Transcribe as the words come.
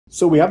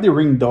So we have the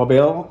Ring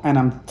doorbell, and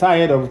I'm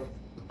tired of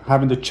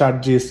having to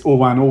charge this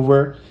over and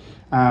over.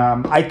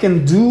 I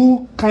can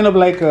do kind of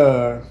like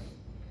a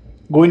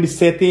go in the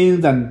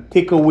settings and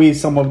take away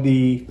some of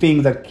the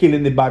things that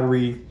killing the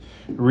battery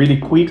really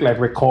quick, like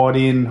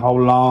recording how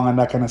long and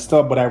that kind of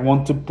stuff. But I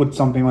want to put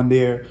something on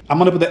there. I'm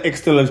gonna put the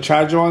external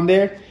charger on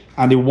there,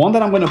 and the one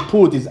that I'm gonna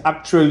put is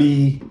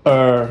actually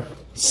a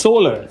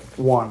solar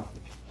one.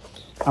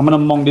 I'm gonna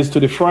mount this to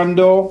the front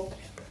door.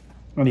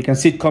 And you can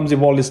see it comes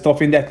with all this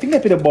stuff in there. I think I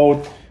paid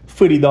about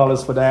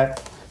 $30 for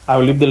that. I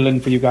will leave the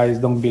link for you guys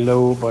down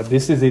below, but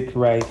this is it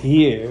right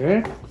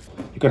here.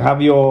 You can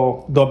have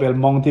your doorbell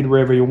mounted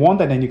wherever you want,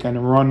 and then you can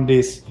run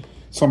this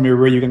somewhere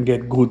where you can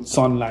get good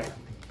sunlight.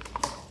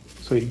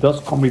 So it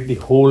does come with the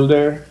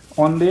holder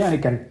on there, and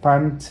it can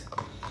pant.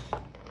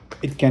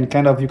 It can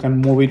kind of, you can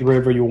move it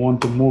wherever you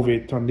want to move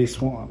it on this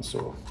one.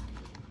 So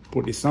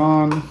put this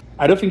on.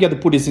 I don't think you have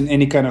to put this in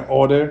any kind of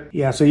order.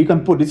 Yeah, so you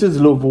can put, this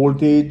is low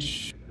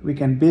voltage. We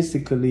can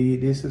basically,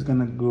 this is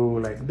gonna go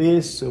like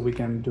this, so we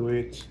can do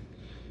it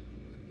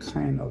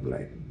kind of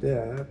like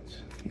that.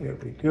 Here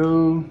we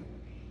go.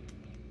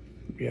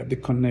 We have the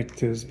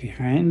connectors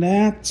behind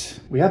that.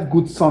 We have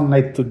good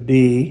sunlight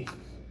today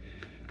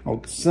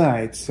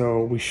outside,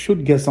 so we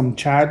should get some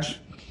charge.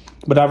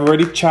 But I've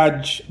already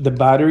charged the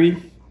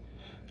battery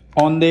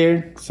on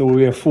there, so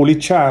we are fully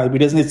charged. We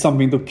just need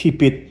something to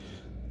keep it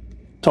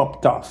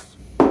topped off,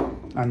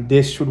 and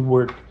this should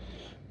work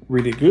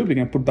really good. We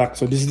can put back,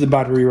 so this is the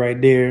battery right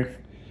there.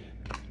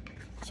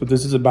 So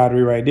this is the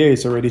battery right there.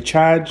 It's already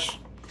charged.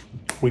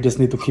 We just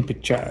need to keep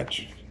it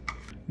charged.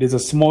 There's a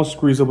small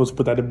screw you're supposed to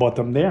put at the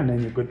bottom there, and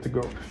then you're good to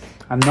go.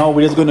 And now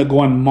we're just gonna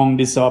go and mount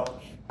this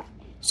up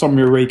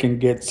somewhere where you can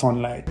get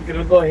sunlight. We're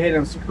gonna go ahead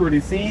and screw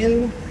this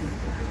in.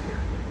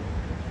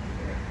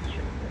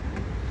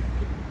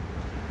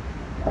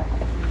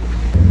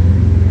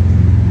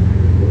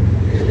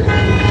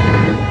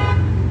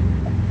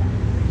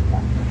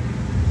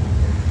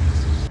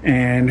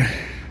 And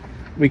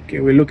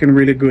we're looking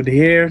really good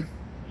here.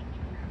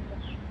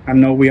 I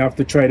know we have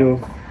to try to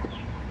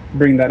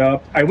bring that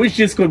up. I wish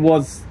this code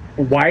was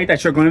white. I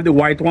should have gone with the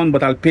white one,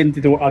 but I'll paint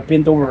it. I'll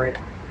paint over it.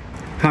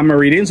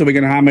 Hammer it in. So we're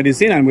gonna hammer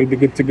this in, and we'll be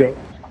good to go.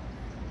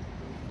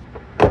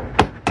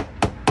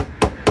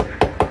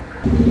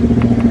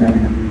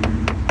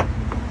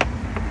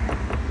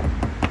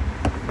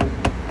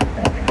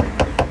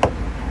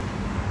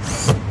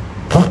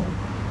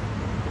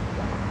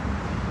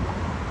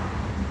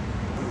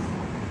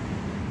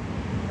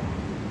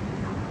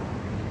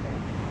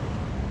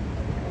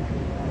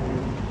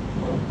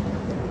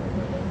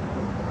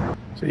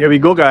 So here we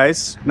go,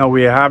 guys. Now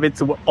we have it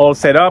all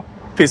set up,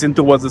 facing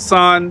towards the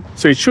sun.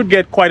 So it should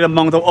get quite a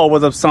amount of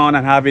hours of sun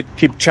and have it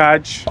keep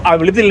charged. I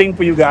will leave the link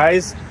for you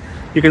guys.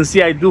 You can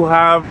see I do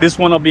have this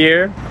one up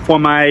here for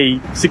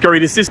my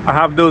security system. I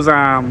have those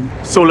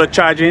solar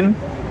charging.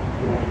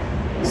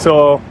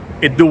 So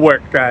it do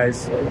work,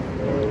 guys.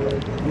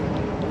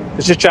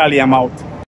 This is Charlie, I'm out.